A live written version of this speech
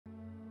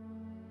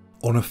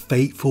On a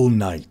fateful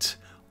night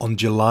on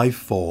July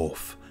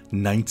 4th,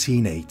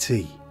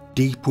 1980,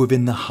 deep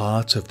within the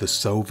heart of the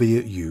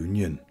Soviet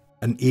Union,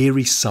 an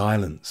eerie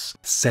silence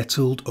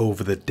settled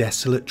over the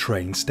desolate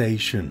train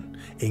station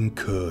in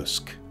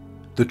Kursk.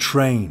 The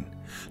train,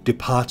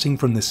 departing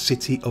from the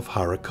city of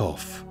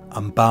Kharkov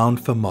and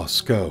bound for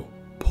Moscow,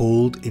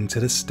 pulled into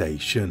the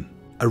station.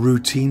 A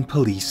routine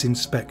police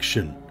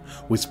inspection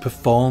was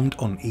performed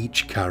on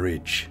each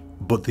carriage,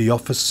 but the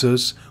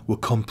officers were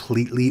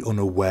completely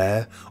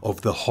unaware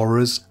of the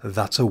horrors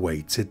that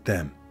awaited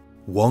them.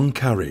 One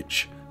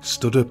carriage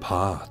stood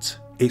apart,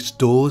 its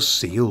doors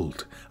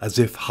sealed as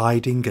if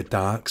hiding a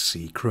dark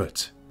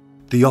secret.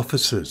 The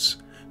officers,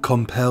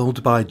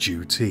 compelled by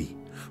duty,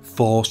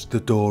 forced the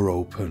door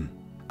open,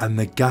 and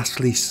the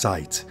ghastly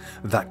sight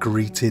that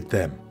greeted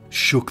them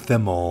shook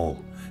them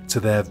all to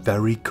their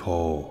very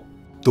core.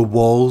 The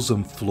walls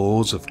and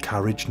floors of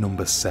carriage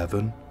number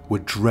 7 were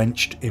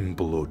drenched in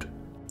blood.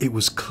 It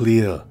was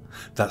clear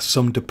that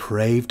some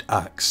depraved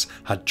acts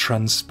had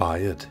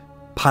transpired.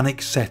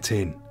 Panic set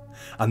in,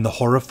 and the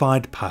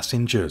horrified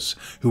passengers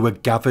who were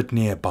gathered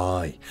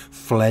nearby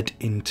fled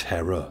in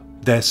terror,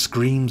 their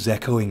screams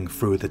echoing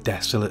through the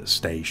desolate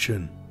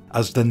station.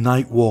 As the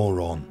night wore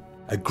on,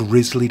 a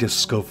grisly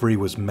discovery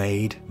was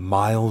made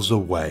miles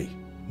away,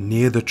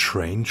 near the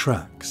train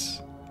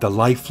tracks. The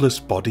lifeless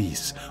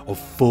bodies of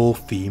 4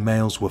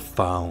 females were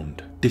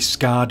found,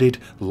 discarded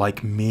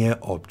like mere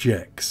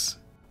objects.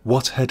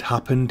 What had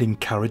happened in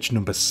carriage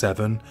number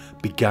 7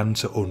 began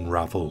to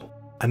unravel,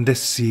 and a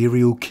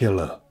serial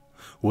killer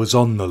was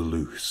on the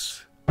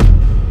loose.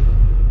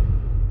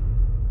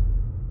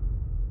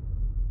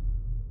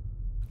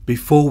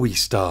 Before we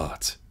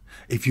start,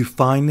 if you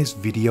find this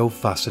video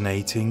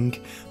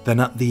fascinating, then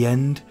at the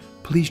end,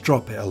 please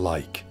drop it a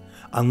like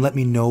and let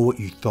me know what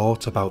you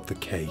thought about the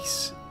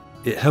case.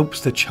 It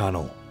helps the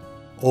channel.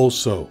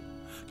 Also,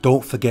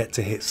 don't forget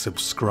to hit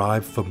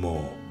subscribe for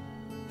more.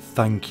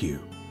 Thank you.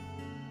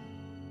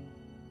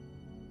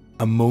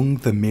 Among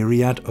the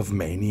myriad of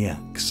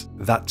maniacs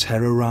that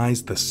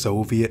terrorized the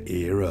Soviet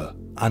era,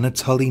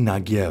 Anatoly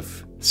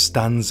Nagiev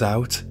stands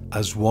out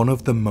as one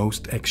of the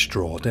most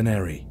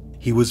extraordinary.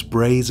 He was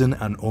brazen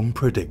and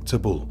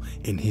unpredictable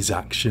in his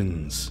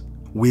actions,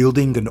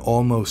 wielding an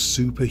almost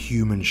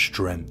superhuman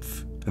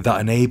strength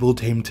that enabled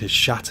him to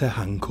shatter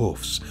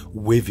handcuffs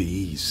with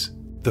ease.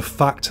 The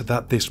fact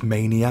that this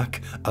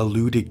maniac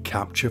eluded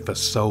capture for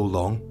so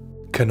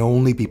long can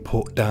only be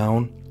put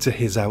down to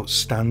his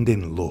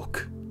outstanding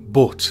luck.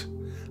 But,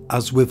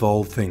 as with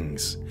all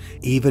things,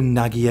 even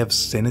Nagiev's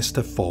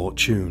sinister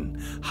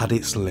fortune had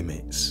its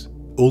limits.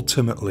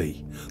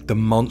 Ultimately, the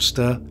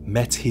monster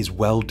met his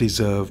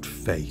well-deserved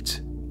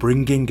fate,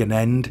 bringing an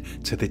end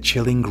to the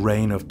chilling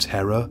reign of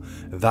terror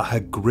that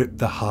had gripped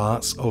the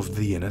hearts of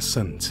the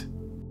innocent.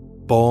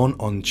 Born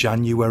on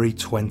January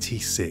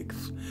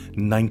 26,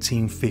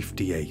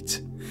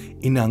 1958,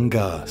 in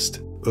Angast,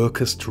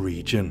 Irkutsk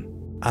region,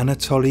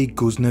 Anatoly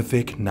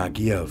Guznevich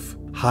Nagiev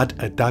had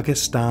a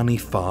Dagestani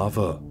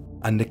father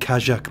and a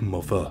Kazakh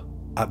mother.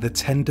 At the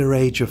tender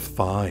age of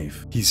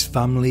 5, his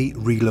family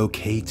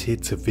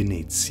relocated to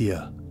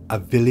Vinnytsia, a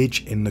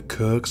village in the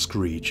Kursk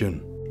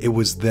region. It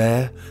was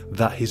there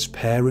that his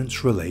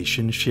parents'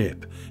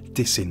 relationship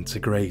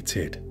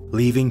disintegrated,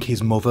 leaving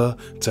his mother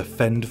to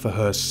fend for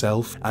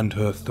herself and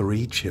her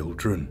 3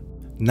 children.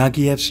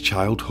 Nagiev's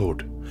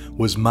childhood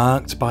was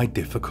marked by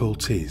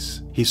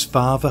difficulties. His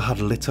father had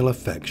little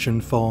affection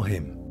for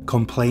him,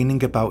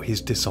 complaining about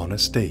his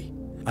dishonesty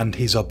and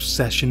his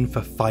obsession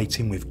for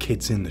fighting with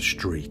kids in the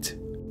street.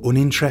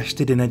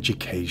 Uninterested in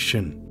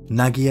education,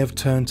 Nagiev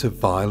turned to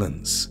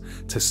violence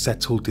to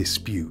settle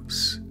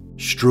disputes.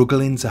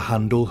 Struggling to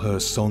handle her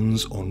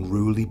son's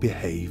unruly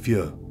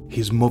behaviour,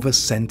 his mother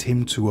sent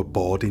him to a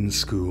boarding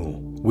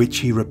school, which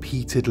he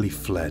repeatedly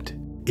fled.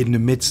 In the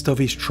midst of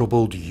his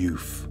troubled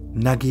youth,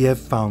 Nagiev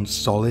found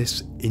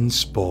solace in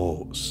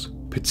sports,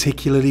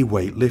 particularly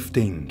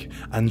weightlifting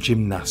and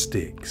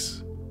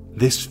gymnastics.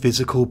 This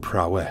physical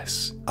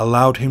prowess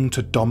allowed him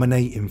to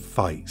dominate in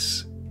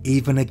fights,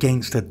 even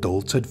against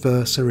adult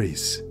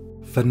adversaries.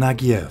 For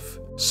Nagiev,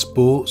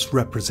 sports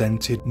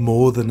represented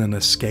more than an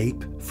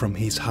escape from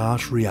his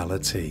harsh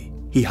reality.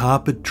 He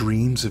harboured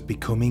dreams of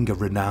becoming a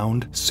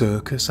renowned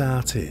circus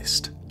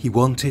artist. He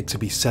wanted to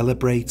be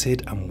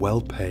celebrated and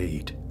well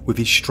paid. With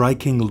his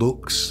striking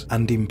looks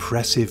and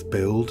impressive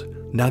build,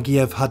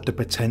 Nagiev had the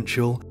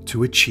potential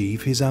to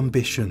achieve his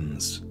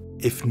ambitions,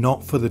 if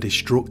not for the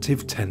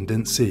destructive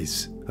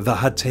tendencies that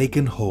had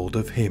taken hold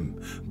of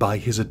him by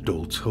his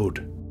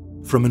adulthood.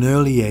 From an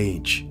early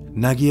age,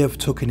 Nagiev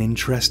took an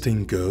interest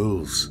in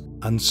girls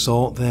and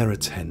sought their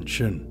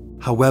attention.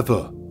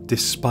 However,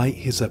 despite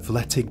his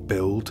athletic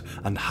build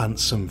and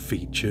handsome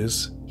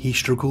features, he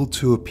struggled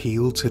to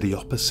appeal to the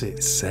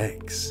opposite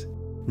sex.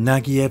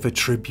 Nagiev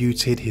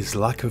attributed his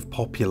lack of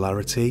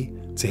popularity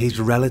to his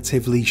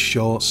relatively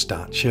short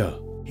stature.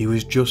 He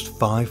was just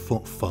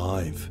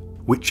 5'5",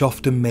 which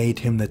often made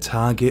him the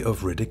target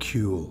of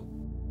ridicule.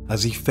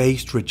 As he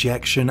faced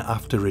rejection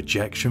after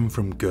rejection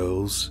from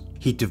girls,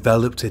 he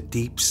developed a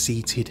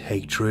deep-seated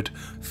hatred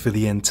for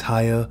the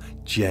entire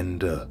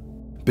gender.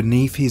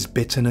 Beneath his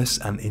bitterness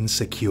and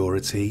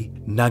insecurity,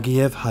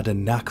 Nagiev had a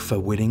knack for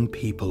winning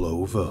people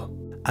over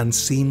and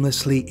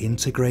seamlessly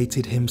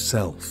integrated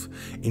himself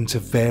into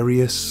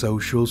various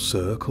social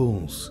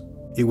circles.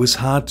 It was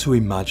hard to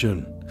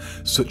imagine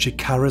such a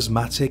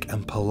charismatic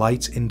and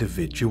polite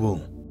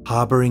individual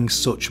harboring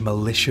such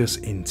malicious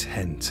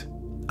intent,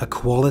 a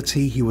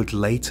quality he would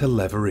later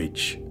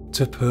leverage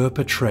to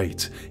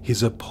perpetrate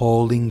his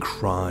appalling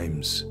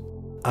crimes.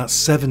 At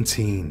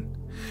 17,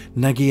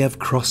 Nagiev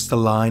crossed the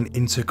line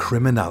into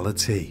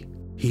criminality.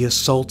 He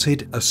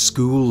assaulted a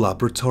school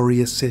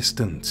laboratory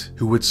assistant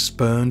who had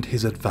spurned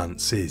his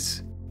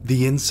advances.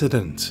 The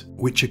incident,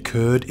 which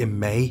occurred in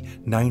May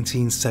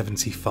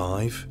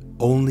 1975,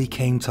 only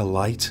came to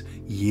light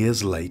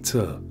years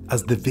later,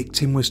 as the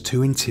victim was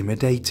too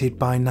intimidated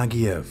by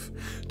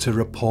Nagiev to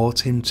report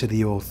him to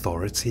the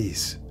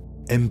authorities.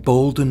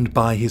 Emboldened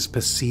by his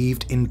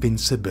perceived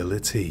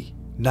invincibility,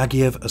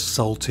 Nagiev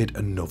assaulted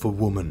another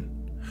woman,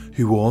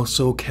 who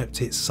also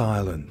kept it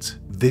silent.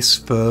 This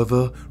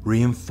further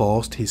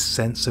reinforced his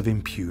sense of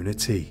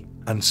impunity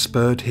and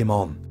spurred him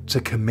on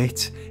to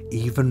commit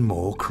even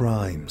more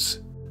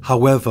crimes.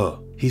 However,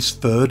 his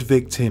third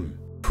victim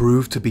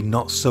proved to be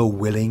not so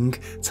willing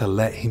to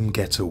let him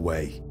get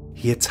away.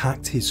 He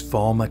attacked his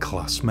former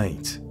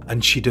classmate,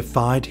 and she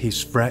defied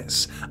his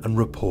threats and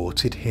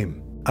reported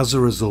him. As a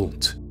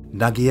result,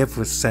 Nagiev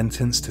was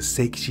sentenced to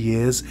 6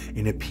 years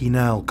in a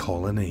penal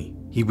colony.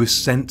 He was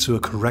sent to a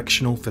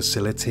correctional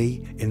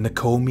facility in the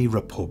Komi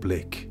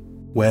Republic,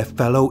 where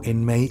fellow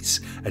inmates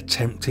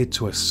attempted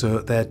to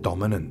assert their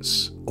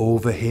dominance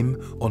over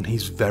him on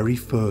his very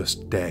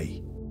first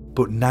day.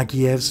 But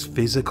Nagiev's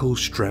physical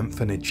strength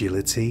and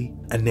agility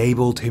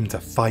enabled him to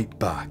fight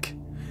back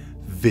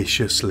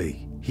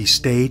viciously. He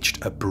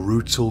staged a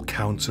brutal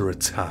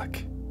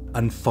counterattack,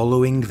 and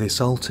following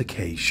this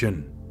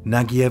altercation,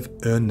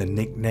 Nagiev earned the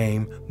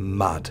nickname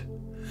Mad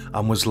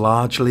and was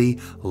largely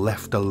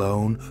left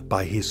alone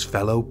by his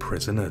fellow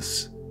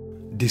prisoners.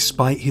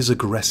 Despite his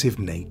aggressive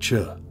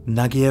nature,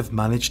 Nagiev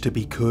managed to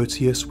be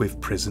courteous with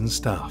prison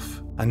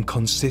staff and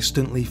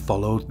consistently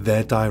followed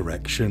their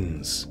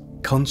directions.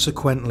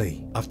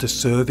 Consequently, after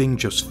serving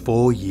just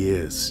 4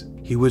 years,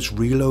 he was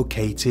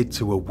relocated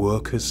to a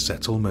workers'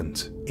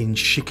 settlement in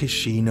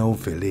Shikishino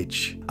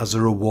village as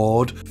a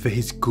reward for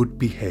his good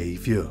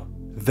behaviour.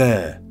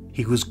 There,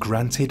 he was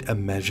granted a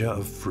measure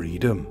of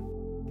freedom.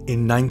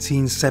 In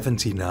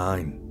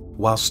 1979,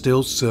 while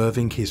still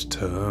serving his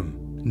term,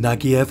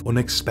 Nagiev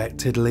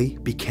unexpectedly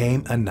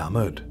became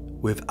enamored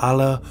with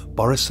Alla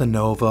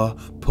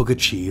Borisanova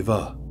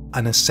Pugacheва,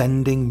 an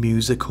ascending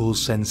musical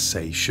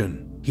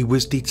sensation. He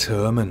was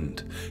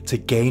determined to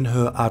gain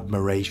her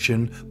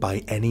admiration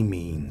by any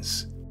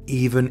means,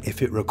 even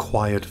if it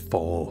required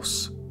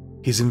force.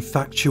 His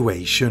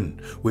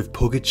infatuation with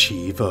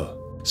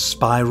Pugacheва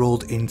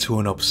spiraled into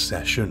an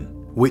obsession,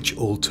 which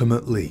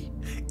ultimately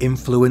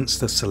influenced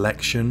the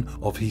selection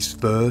of his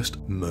first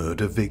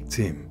murder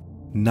victim.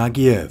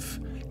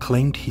 Nagiev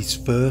claimed his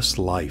first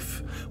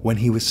life when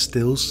he was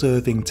still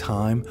serving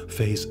time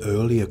for his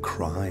earlier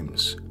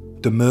crimes.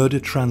 The murder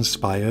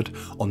transpired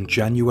on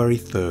January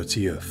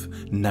 30th,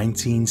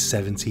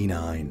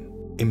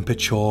 1979, in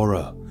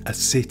Pechora, a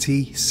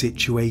city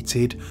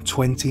situated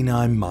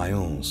 29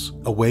 miles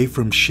away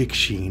from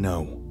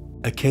Shikishino.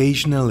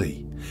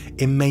 Occasionally,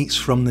 inmates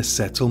from the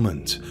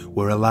settlement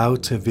were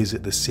allowed to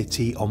visit the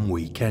city on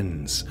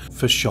weekends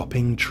for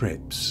shopping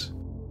trips.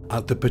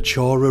 At the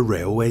Pechora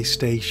railway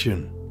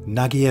station,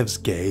 Nagiev's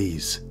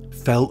gaze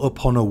fell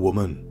upon a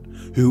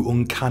woman who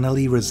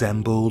uncannily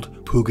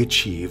resembled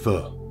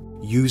Pugacheва.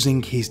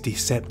 Using his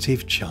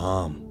deceptive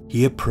charm,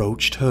 he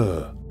approached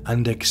her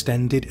and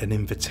extended an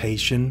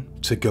invitation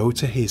to go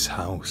to his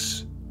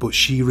house, but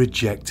she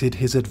rejected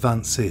his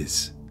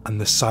advances, and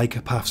the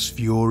psychopath's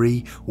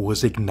fury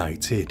was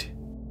ignited.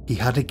 He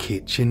had a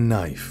kitchen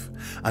knife,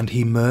 and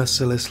he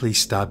mercilessly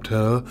stabbed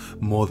her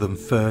more than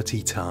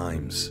 30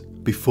 times,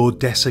 before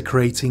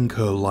desecrating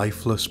her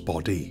lifeless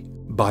body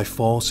by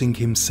forcing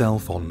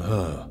himself on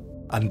her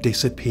and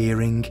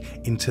disappearing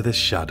into the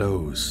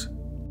shadows.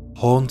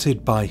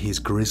 Haunted by his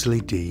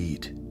grisly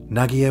deed,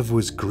 Nagiev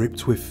was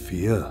gripped with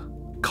fear,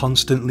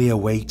 constantly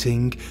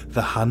awaiting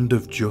the hand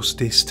of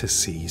justice to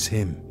seize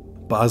him.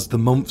 But as the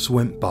months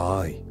went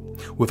by,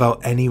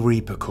 without any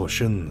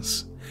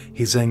repercussions,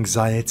 his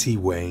anxiety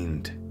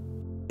waned.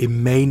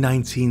 In May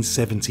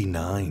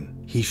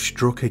 1979, he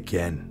struck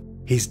again,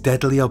 his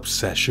deadly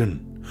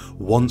obsession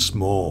once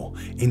more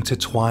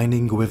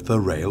intertwining with the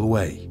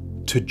railway.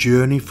 To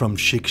journey from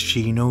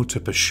Shikishino to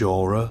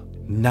Pechora,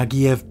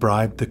 Nagiev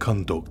bribed the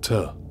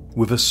conductor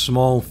with a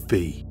small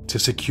fee to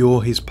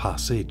secure his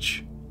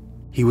passage.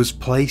 He was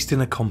placed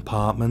in a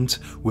compartment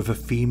with a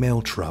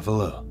female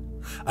traveller,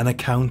 an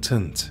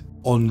accountant,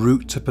 en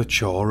route to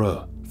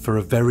Pechora for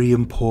a very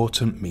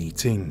important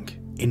meeting.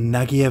 In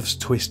Nagiev's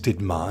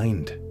twisted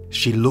mind,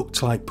 she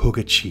looked like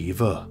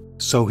Pugacheva,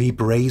 so he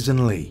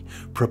brazenly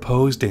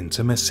proposed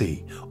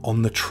intimacy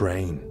on the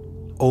train,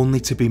 only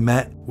to be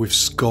met with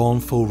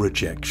scornful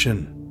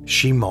rejection.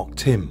 She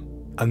mocked him,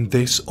 and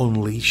this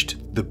unleashed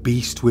the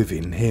beast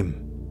within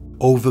him.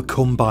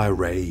 Overcome by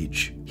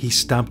rage, he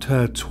stabbed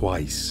her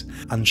twice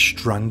and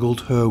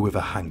strangled her with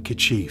a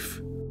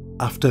handkerchief.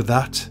 After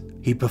that,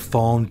 he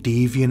performed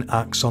deviant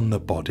acts on the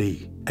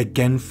body,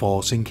 again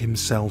forcing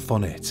himself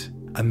on it,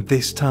 and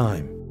this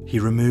time he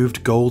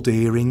removed gold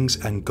earrings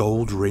and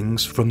gold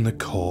rings from the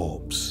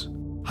corpse.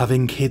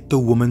 Having hid the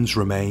woman's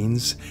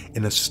remains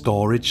in a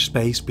storage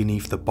space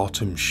beneath the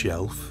bottom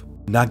shelf,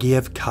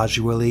 Nagiev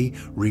casually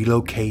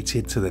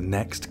relocated to the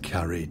next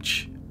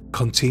carriage,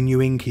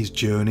 continuing his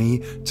journey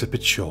to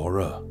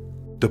Pechora.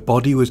 The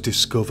body was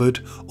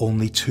discovered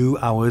only 2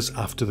 hours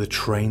after the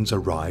train's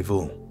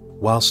arrival,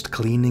 whilst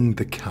cleaning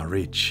the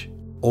carriage.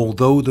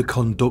 Although the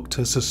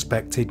conductor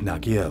suspected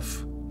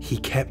Nagiev, he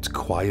kept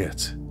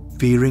quiet,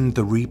 fearing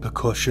the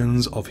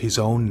repercussions of his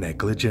own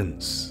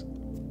negligence.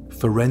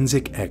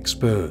 Forensic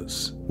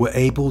experts were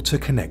able to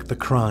connect the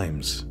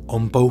crimes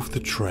on both the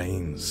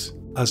trains,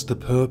 as the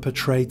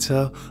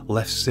perpetrator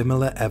left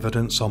similar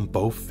evidence on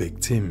both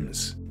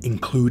victims,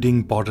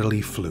 including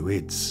bodily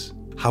fluids.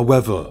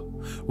 However,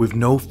 with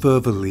no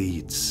further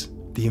leads,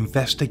 the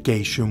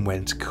investigation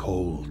went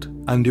cold,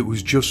 and it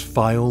was just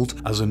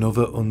filed as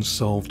another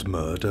unsolved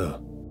murder.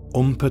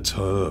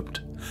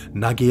 Unperturbed,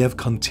 Nagiev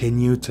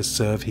continued to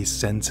serve his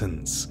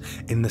sentence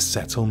in the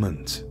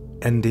settlement,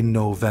 and in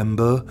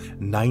November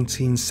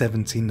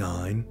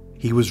 1979,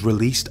 he was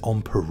released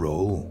on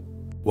parole.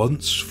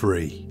 Once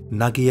free,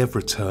 Nagiev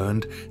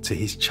returned to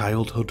his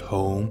childhood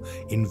home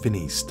in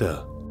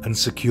Vinnytsia and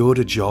secured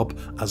a job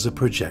as a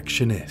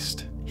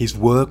projectionist. His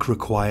work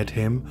required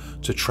him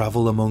to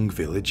travel among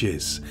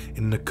villages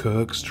in the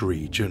Kursk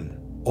region,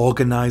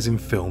 organising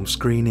film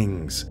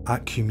screenings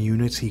at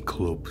community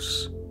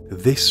clubs.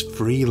 This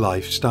free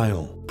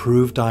lifestyle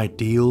proved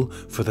ideal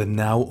for the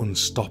now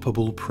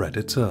unstoppable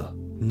predator.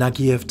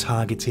 Nagiev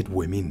targeted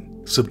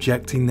women,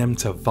 subjecting them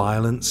to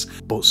violence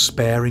but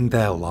sparing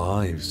their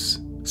lives.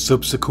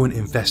 Subsequent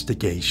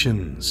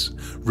investigations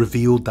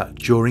revealed that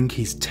during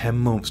his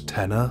 10-month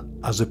tenure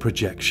as a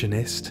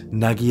projectionist,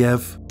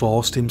 Nagiev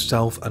forced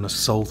himself and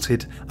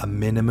assaulted a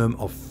minimum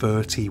of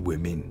 30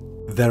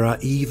 women. There are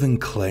even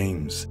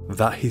claims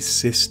that his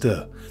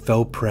sister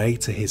fell prey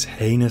to his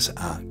heinous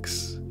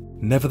acts.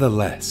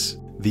 Nevertheless,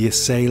 the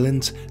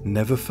assailant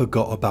never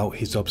forgot about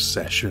his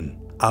obsession,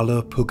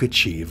 Alla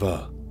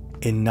Pugacheва.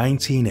 In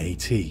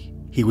 1980,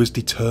 he was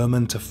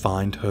determined to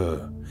find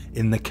her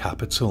in the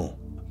capital.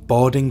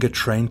 Boarding a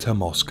train to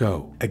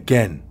Moscow,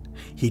 again,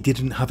 he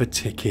didn't have a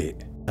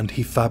ticket, and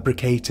he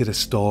fabricated a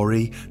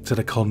story to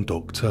the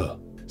conductor,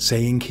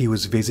 saying he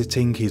was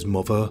visiting his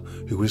mother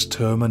who was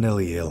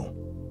terminally ill.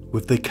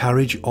 With the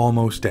carriage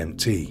almost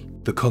empty,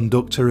 the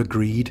conductor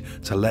agreed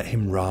to let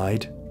him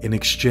ride in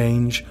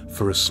exchange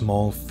for a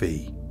small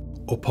fee.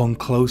 Upon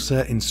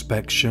closer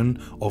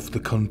inspection of the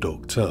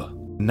conductor,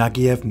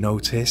 Nagiev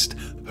noticed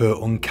her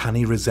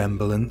uncanny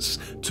resemblance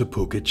to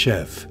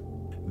Pugachev.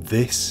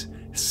 This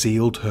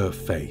sealed her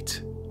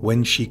fate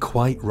when she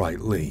quite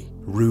rightly,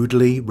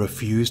 rudely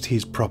refused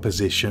his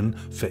proposition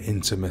for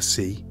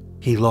intimacy.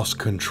 He lost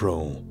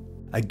control.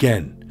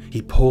 Again,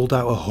 he pulled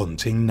out a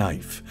hunting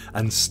knife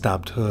and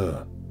stabbed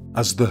her.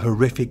 As the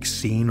horrific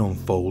scene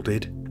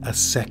unfolded, a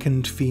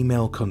second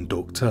female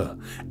conductor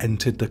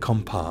entered the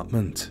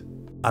compartment,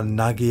 and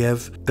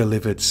Nagiev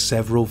delivered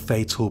several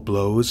fatal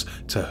blows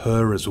to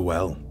her as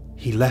well.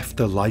 He left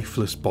the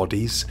lifeless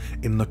bodies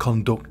in the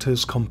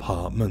conductor's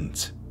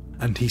compartment,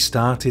 and he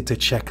started to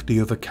check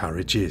the other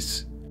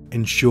carriages,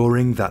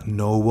 ensuring that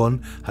no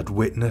one had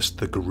witnessed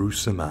the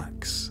gruesome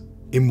acts.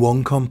 In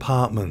one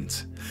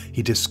compartment,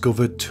 he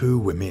discovered 2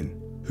 women,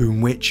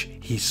 whom which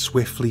he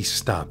swiftly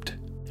stabbed.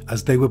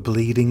 As they were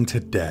bleeding to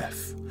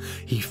death,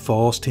 he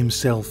forced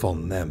himself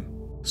on them.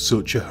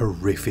 Such a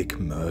horrific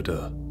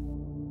murder.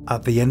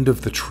 At the end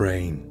of the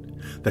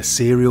train, the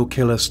serial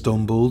killer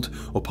stumbled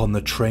upon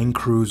the train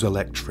crew's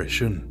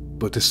electrician,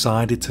 but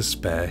decided to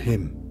spare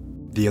him.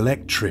 The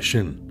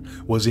electrician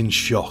was in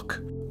shock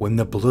when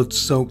the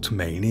blood-soaked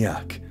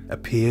maniac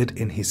appeared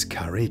in his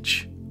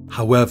carriage.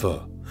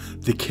 However,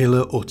 the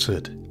killer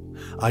uttered,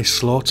 "I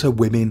slaughter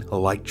women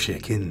like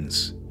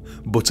chickens,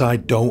 but I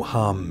don't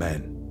harm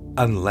men,"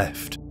 and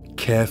left,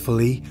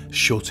 carefully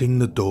shutting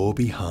the door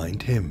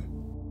behind him.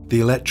 The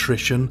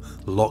electrician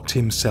locked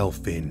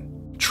himself in,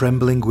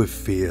 trembling with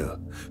fear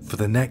for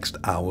the next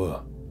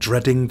hour,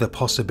 dreading the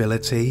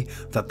possibility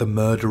that the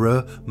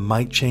murderer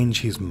might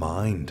change his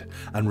mind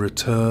and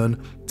return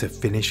to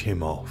finish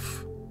him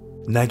off.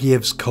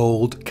 Nagiev's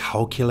cold,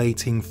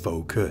 calculating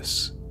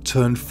focus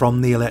turned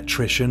from the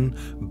electrician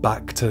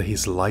back to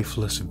his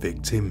lifeless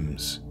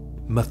victims,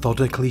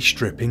 methodically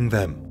stripping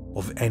them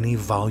of any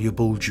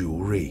valuable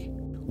jewellery.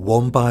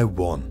 One by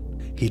one,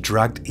 he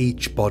dragged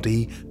each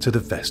body to the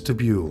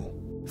vestibule,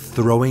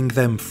 throwing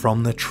them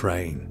from the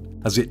train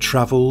as it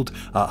travelled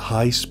at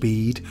high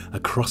speed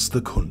across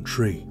the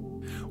country.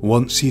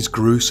 Once his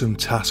gruesome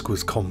task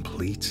was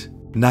complete,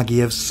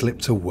 Nagiev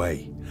slipped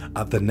away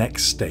at the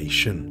next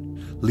station,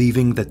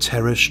 leaving the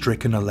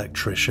terror-stricken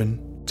electrician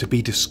to be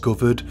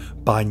discovered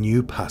by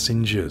new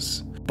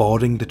passengers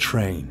boarding the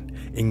train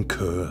in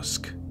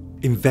Kursk.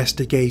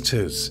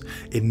 Investigators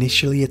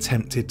initially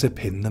attempted to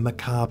pin the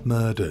macabre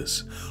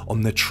murders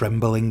on the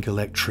trembling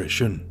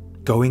electrician,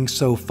 going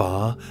so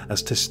far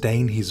as to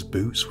stain his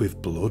boots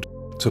with blood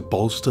to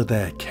bolster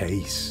their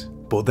case.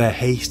 But their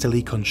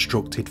hastily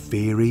constructed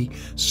theory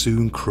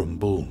soon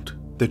crumbled.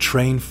 The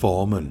train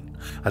foreman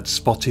had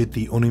spotted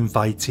the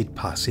uninvited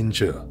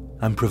passenger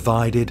and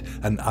provided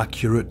an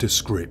accurate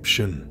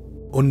description.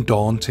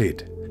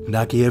 Undaunted,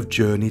 Nagiev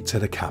journeyed to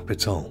the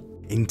capital,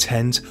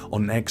 intent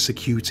on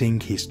executing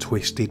his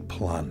twisted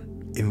plan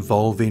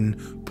involving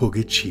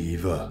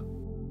Pugacheва.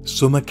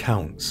 Some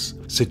accounts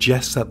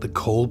suggest that the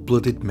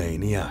cold-blooded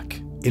maniac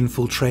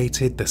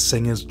infiltrated the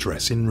singer's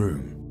dressing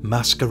room,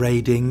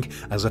 masquerading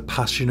as a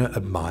passionate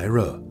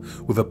admirer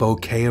with a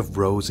bouquet of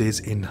roses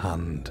in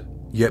hand.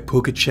 Yet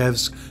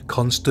Pugachev's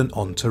constant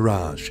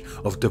entourage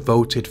of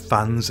devoted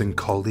fans and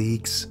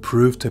colleagues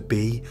proved to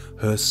be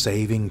her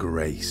saving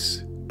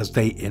grace, as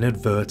they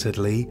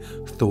inadvertently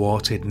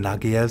thwarted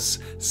Nagiev's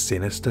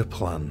sinister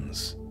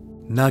plans.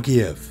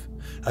 Nagiev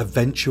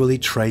eventually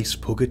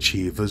traced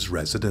Pugacheva's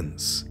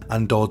residence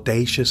and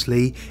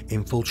audaciously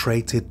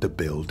infiltrated the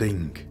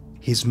building.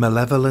 His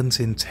malevolent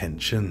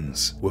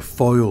intentions were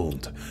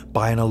foiled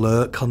by an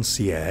alert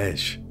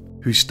concierge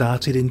who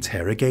started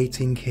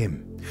interrogating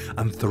him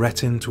and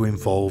threatened to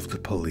involve the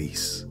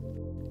police.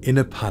 In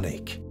a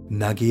panic,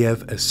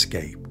 Nagiev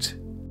escaped.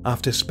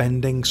 After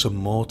spending some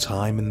more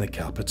time in the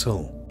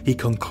capital, he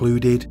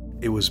concluded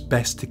it was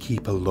best to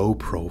keep a low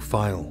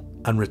profile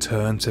and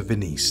return to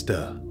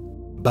Vinnytsia.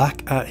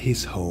 Back at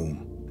his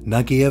home,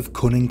 Nagiev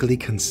cunningly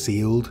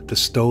concealed the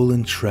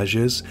stolen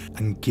treasures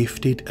and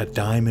gifted a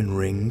diamond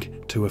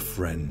ring to a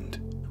friend.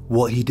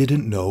 What he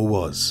didn't know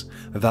was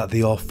that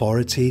the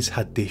authorities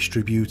had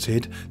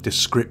distributed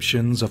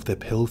descriptions of the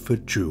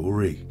pilfered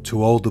jewellery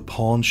to all the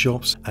pawn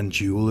shops and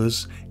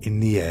jewellers in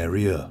the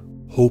area,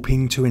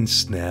 hoping to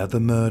ensnare the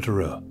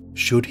murderer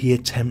should he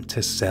attempt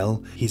to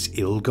sell his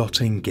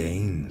ill-gotten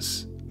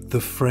gains.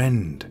 The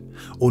friend,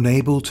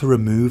 unable to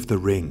remove the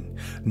ring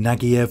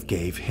Nagiev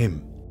gave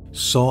him,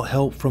 sought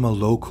help from a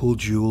local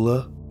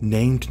jeweller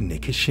named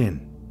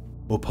Nikishin.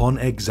 Upon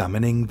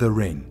examining the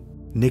ring,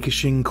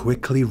 Nikishin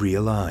quickly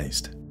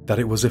realised that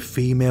it was a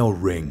female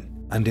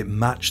ring and it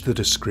matched the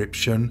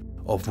description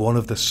of one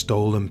of the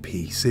stolen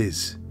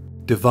pieces.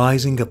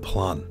 Devising a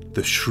plan,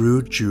 the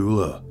shrewd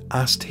jeweller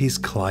asked his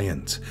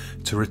client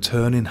to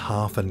return in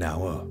half an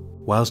hour,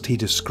 whilst he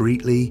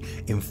discreetly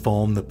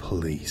informed the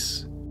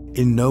police.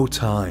 In no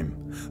time,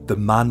 the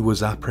man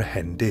was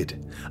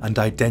apprehended and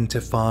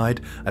identified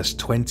as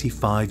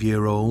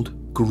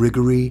 25-year-old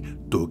Grigory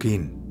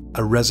Dugin,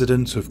 a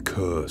resident of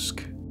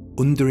Kursk.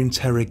 Under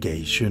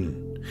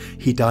interrogation,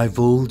 he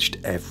divulged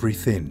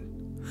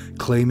everything,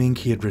 claiming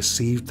he had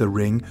received the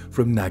ring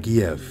from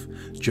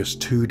Nagiev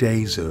just 2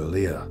 days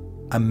earlier,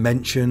 and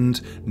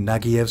mentioned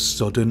Nagiev's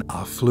sudden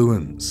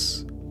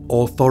affluence.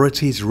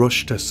 Authorities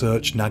rushed to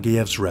search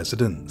Nagiev's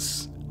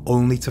residence,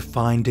 only to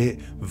find it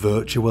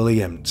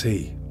virtually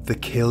empty. The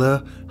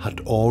killer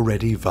had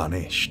already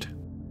vanished.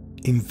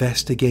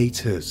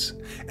 Investigators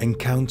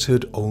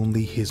encountered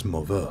only his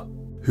mother,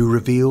 who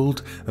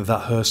revealed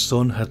that her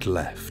son had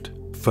left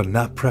for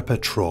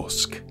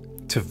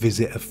Dnipropetrovsk to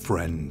visit a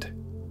friend.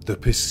 The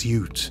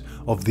pursuit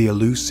of the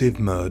elusive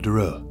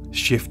murderer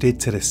shifted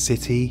to the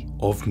city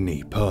of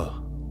Dnieper.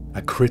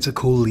 A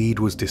critical lead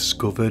was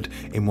discovered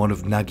in one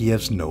of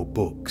Nagiev's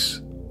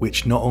notebooks,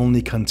 which not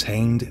only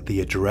contained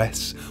the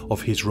address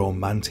of his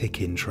romantic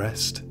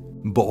interest,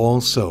 but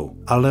also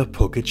Alla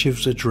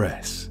Pugachev's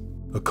address,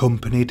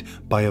 accompanied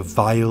by a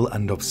vile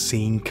and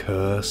obscene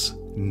curse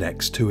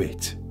next to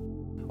it.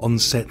 On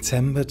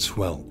September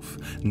 12,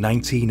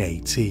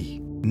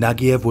 1980,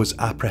 Nagiev was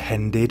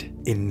apprehended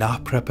in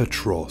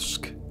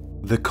Dnipropetrovsk.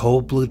 The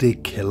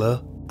cold-blooded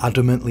killer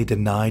adamantly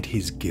denied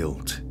his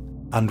guilt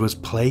and was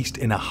placed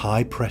in a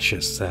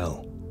high-pressure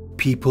cell.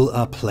 People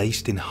are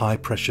placed in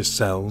high-pressure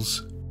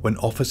cells when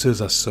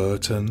officers are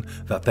certain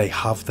that they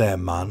have their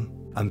man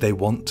and they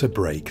want to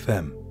break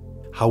them.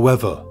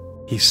 However,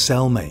 his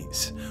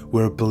cellmates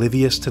were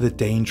oblivious to the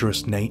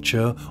dangerous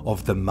nature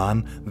of the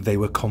man they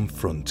were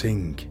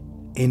confronting.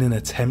 In an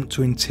attempt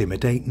to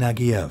intimidate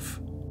Nagiev,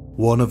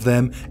 one of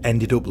them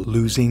ended up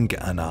losing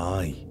an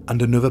eye,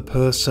 and another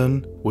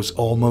person was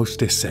almost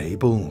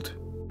disabled.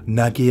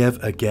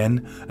 Nagiev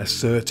again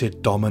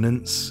asserted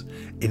dominance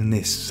in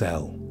this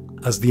cell.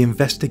 As the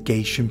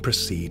investigation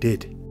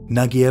proceeded,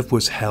 Nagiev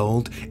was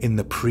held in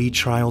the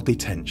pre-trial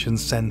detention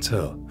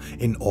centre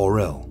in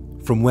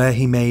Orel, from where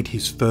he made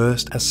his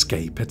first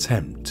escape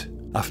attempt.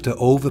 After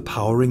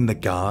overpowering the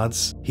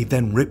guards, he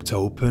then ripped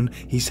open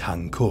his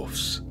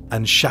handcuffs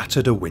and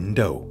shattered a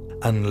window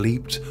and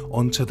leaped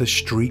onto the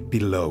street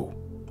below.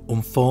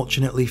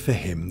 Unfortunately for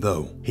him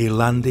though, he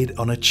landed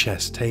on a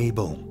chess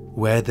table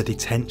where the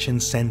detention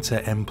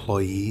centre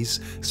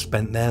employees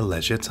spent their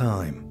leisure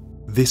time.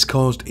 This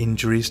caused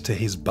injuries to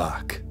his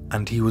back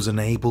and he was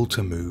unable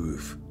to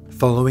move.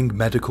 Following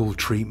medical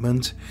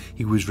treatment,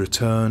 he was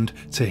returned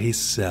to his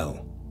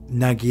cell.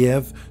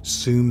 Nagiev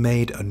soon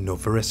made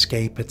another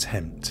escape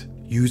attempt.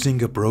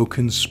 Using a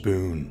broken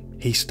spoon,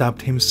 he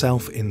stabbed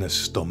himself in the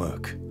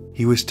stomach.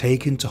 He was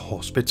taken to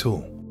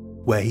hospital,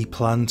 where he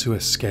planned to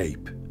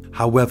escape.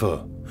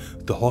 However,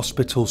 the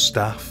hospital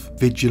staff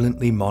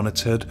vigilantly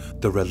monitored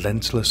the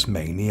relentless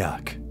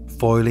maniac,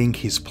 foiling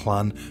his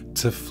plan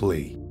to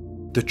flee.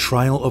 The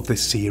trial of the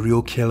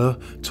serial killer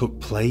took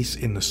place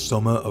in the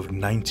summer of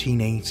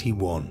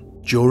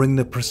 1981. During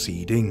the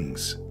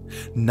proceedings,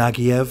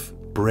 Nagiev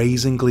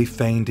brazenly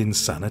feigned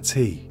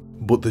insanity,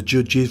 but the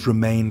judges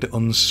remained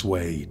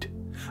unswayed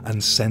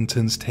and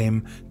sentenced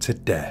him to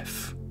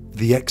death.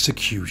 The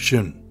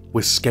execution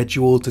was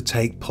scheduled to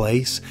take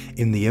place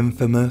in the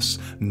infamous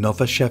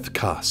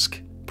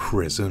Novochevkask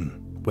prison,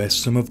 where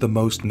some of the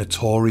most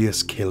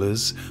notorious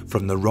killers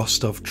from the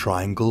Rostov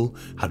Triangle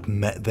had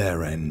met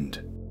their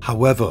end.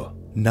 However,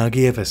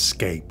 Nagiev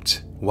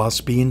escaped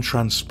whilst being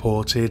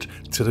transported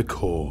to the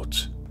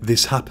court.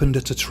 This happened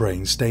at a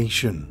train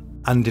station,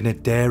 and in a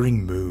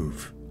daring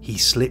move, he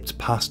slipped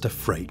past a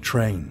freight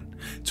train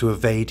to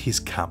evade his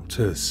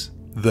captors.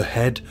 The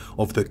head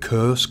of the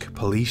Kursk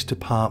Police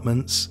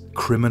Department's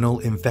Criminal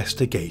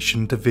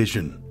Investigation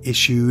Division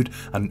issued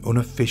an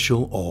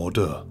unofficial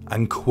order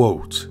and,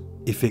 quote,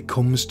 "If it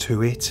comes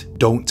to it,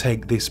 don't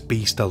take this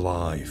beast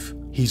alive.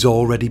 He's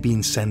already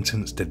been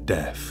sentenced to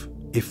death.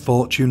 If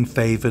fortune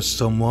favours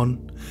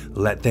someone,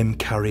 let them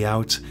carry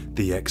out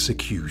the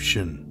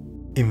execution."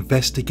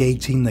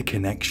 Investigating the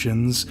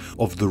connections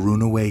of the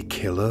runaway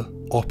killer,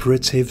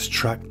 operatives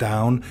tracked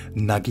down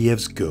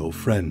Nagiev's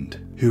girlfriend,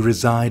 who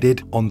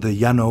resided on the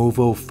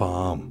Yanovo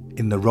farm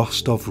in the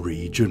Rostov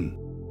region.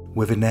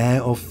 With an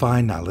air of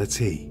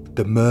finality,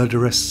 the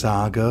murderous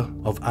saga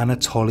of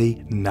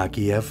Anatoly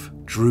Nagiev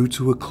drew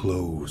to a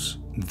close.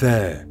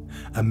 There,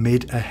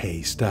 amid a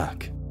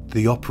haystack,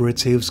 the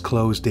operatives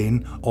closed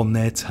in on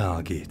their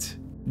target.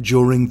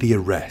 During the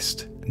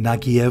arrest,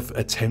 Nagiev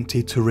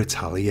attempted to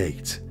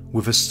retaliate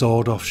with a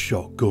sawed-off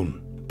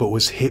shotgun, but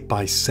was hit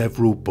by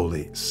several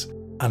bullets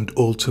and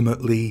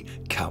ultimately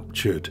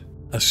captured.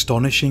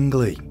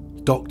 Astonishingly,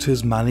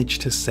 doctors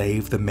managed to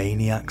save the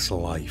maniac's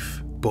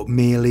life, but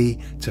merely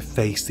to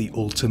face the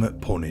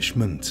ultimate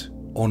punishment.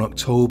 On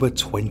October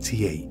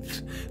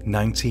 28,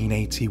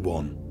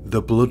 1981,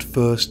 the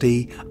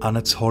bloodthirsty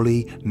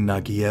Anatoly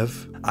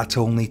Nagiev, at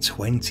only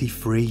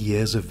 23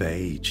 years of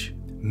age,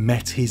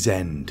 met his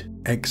end,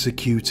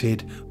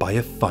 executed by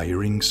a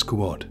firing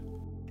squad.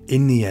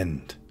 In the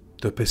end,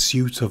 the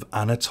pursuit of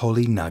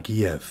Anatoly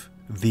Nagiev,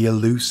 the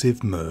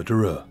elusive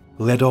murderer,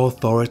 led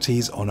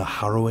authorities on a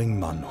harrowing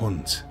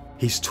manhunt.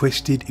 His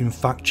twisted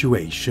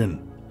infatuation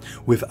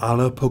with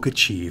Alla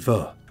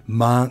Pugacheva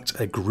marked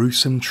a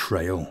gruesome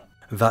trail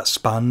that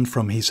spanned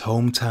from his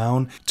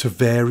hometown to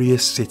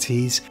various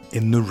cities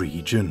in the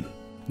region.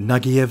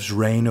 Nagiev's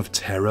reign of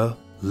terror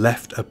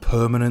left a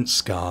permanent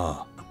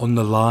scar on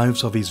the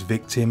lives of his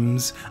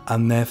victims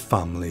and their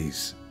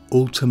families,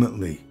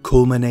 ultimately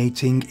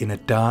culminating in a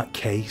dark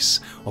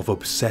case of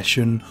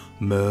obsession,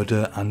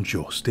 murder and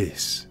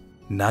justice.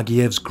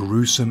 Nagiev's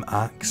gruesome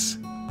acts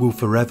will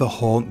forever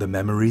haunt the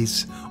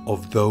memories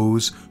of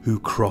those who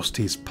crossed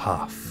his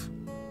path.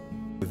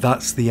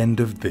 That's the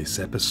end of this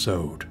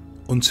episode.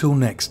 Until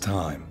next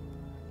time,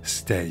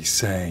 stay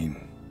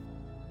sane.